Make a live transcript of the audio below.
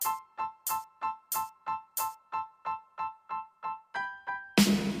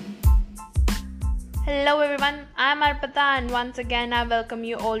Hello everyone, I'm Arpita and once again I welcome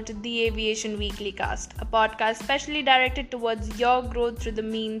you all to the Aviation Weekly Cast, a podcast specially directed towards your growth through the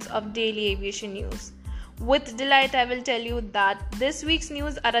means of daily aviation news. With delight I will tell you that this week's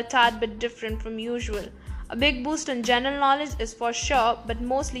news are a tad bit different from usual. A big boost in general knowledge is for sure, but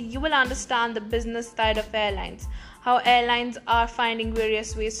mostly you will understand the business side of airlines, how airlines are finding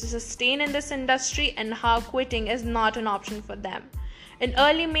various ways to sustain in this industry and how quitting is not an option for them. In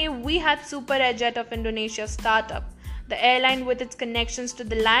early May, we had Super Airjet of Indonesia startup. The airline with its connections to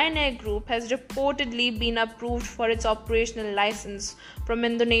the Lion Air Group has reportedly been approved for its operational license from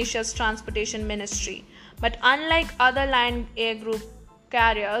Indonesia's Transportation Ministry. But unlike other Lion Air Group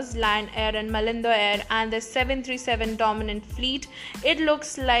carriers, Lion Air and Malindo Air and their 737 dominant fleet, it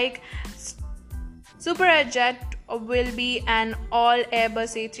looks like Super Airjet will be an all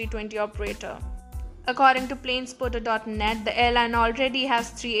Airbus A320 operator. According to planespotter.net, the airline already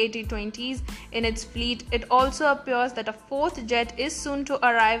has 3 A320s in its fleet. It also appears that a fourth jet is soon to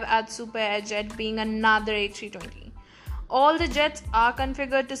arrive at Super Airjet, being another A320. All the jets are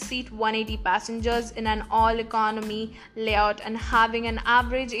configured to seat 180 passengers in an all-economy layout and having an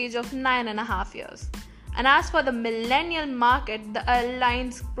average age of 9.5 years. And as for the millennial market, the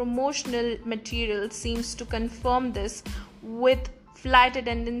airline's promotional material seems to confirm this, with flight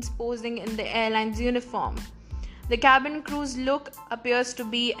attendants posing in the airline's uniform. The cabin crew's look appears to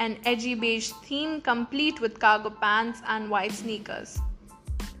be an edgy beige theme, complete with cargo pants and white sneakers.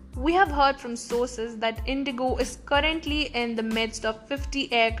 We have heard from sources that Indigo is currently in the midst of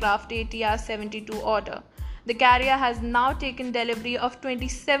 50 aircraft ATR 72 order. The carrier has now taken delivery of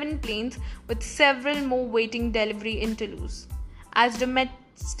 27 planes, with several more waiting delivery in Toulouse. As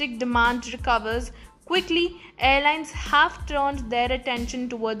domestic demand recovers quickly, airlines have turned their attention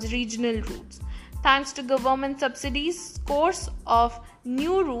towards regional routes. Thanks to government subsidies, scores of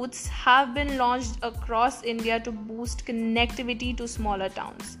new routes have been launched across India to boost connectivity to smaller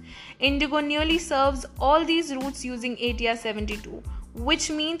towns. Indigo nearly serves all these routes using ATR 72,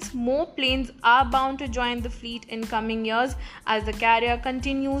 which means more planes are bound to join the fleet in coming years as the carrier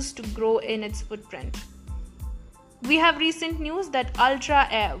continues to grow in its footprint. We have recent news that Ultra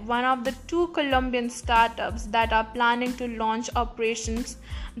Air, one of the two Colombian startups that are planning to launch operations,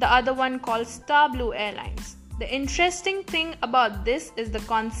 the other one called Star Blue Airlines. The interesting thing about this is the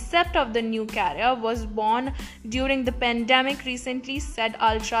concept of the new carrier was born during the pandemic recently, said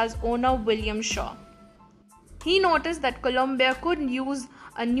Ultra's owner William Shaw. He noticed that Colombia could use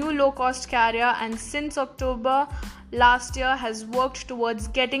a new low-cost carrier and since October last year has worked towards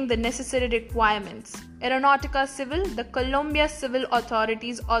getting the necessary requirements. Aeronautica Civil, the Colombia civil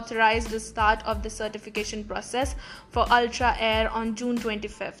authorities authorized the start of the certification process for Ultra Air on June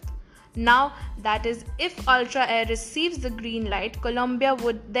 25th. Now, that is, if Ultra Air receives the green light, Colombia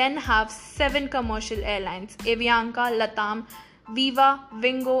would then have 7 commercial airlines, Avianca, LATAM, Viva,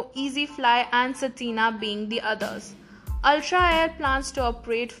 Wingo, EasyFly and Satina being the others. Ultra Air plans to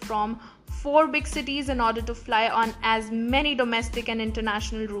operate from 4 big cities in order to fly on as many domestic and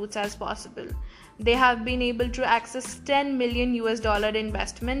international routes as possible. They have been able to access $10 million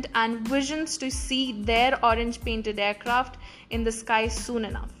investment and visions to see their orange painted aircraft in the sky soon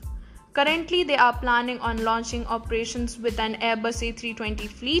enough. Currently, they are planning on launching operations with an Airbus A320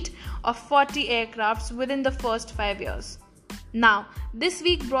 fleet of 40 aircrafts within the first 5 years. Now, this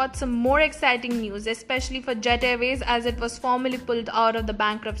week brought some more exciting news, especially for Jet Airways, as it was formally pulled out of the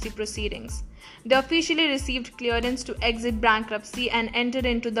bankruptcy proceedings. They officially received clearance to exit bankruptcy and entered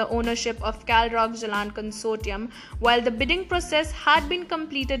into the ownership of Calroc Jalan Consortium. While the bidding process had been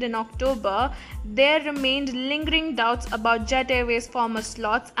completed in October, there remained lingering doubts about Jet Airways' former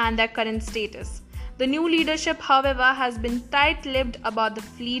slots and their current status. The new leadership, however, has been tight-lipped about the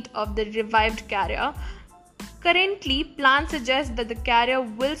fleet of the revived carrier. Currently, plans suggest that the carrier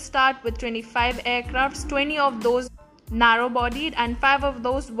will start with 25 aircrafts, 20 of those narrow-bodied and 5 of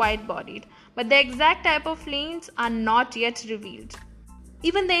those wide-bodied, but the exact type of planes are not yet revealed.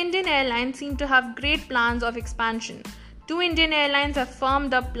 Even the Indian Airlines seem to have great plans of expansion. 2 Indian airlines have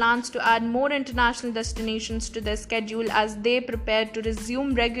firmed up plans to add more international destinations to their schedule as they prepare to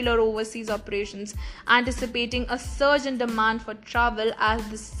resume regular overseas operations, anticipating a surge in demand for travel as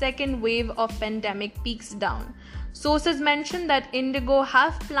the second wave of pandemic peaks down. Sources mention that Indigo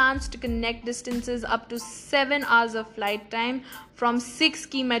have plans to connect distances up to 7 hours of flight time from 6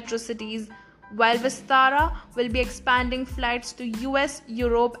 key metro cities, while Vistara will be expanding flights to US,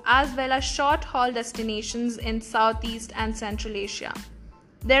 Europe, as well as short-haul destinations in Southeast and Central Asia.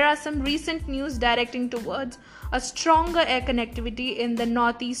 There are some recent news directing towards a stronger air connectivity in the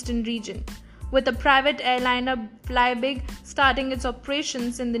northeastern region. with a private airliner Flybig starting its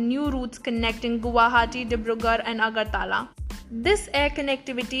operations in the new routes connecting Guwahati, Dibrugarh and Agartala. This air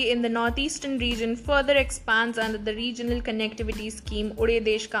connectivity in the northeastern region further expands under the Regional Connectivity Scheme Ude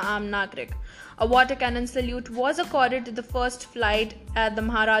Desh Ka Aam Nagrik. A water cannon salute was accorded to the first flight at the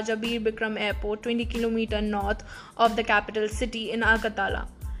Maharaja Bir Bikram Airport, 20 km north of the capital city in Agartala.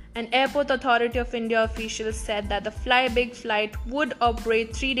 An Airport Authority of India official said that the Flybig flight would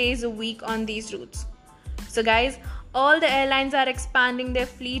operate 3 days a week on these routes. So guys, all the airlines are expanding their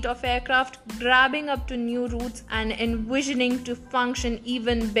fleet of aircraft, grabbing up to new routes and envisioning to function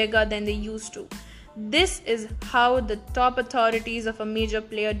even bigger than they used to. This is how the top authorities of a major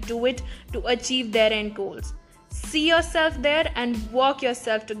player do it to achieve their end goals. See yourself there and work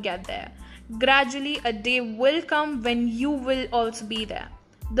yourself to get there. Gradually, a day will come when you will also be there.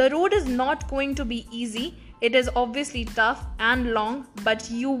 The road is not going to be easy. It is obviously tough and long,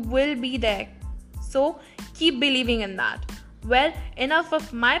 but you will be there. So keep believing in that. Well, enough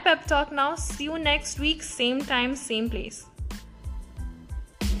of my pep talk now. See you next week, same time, same place.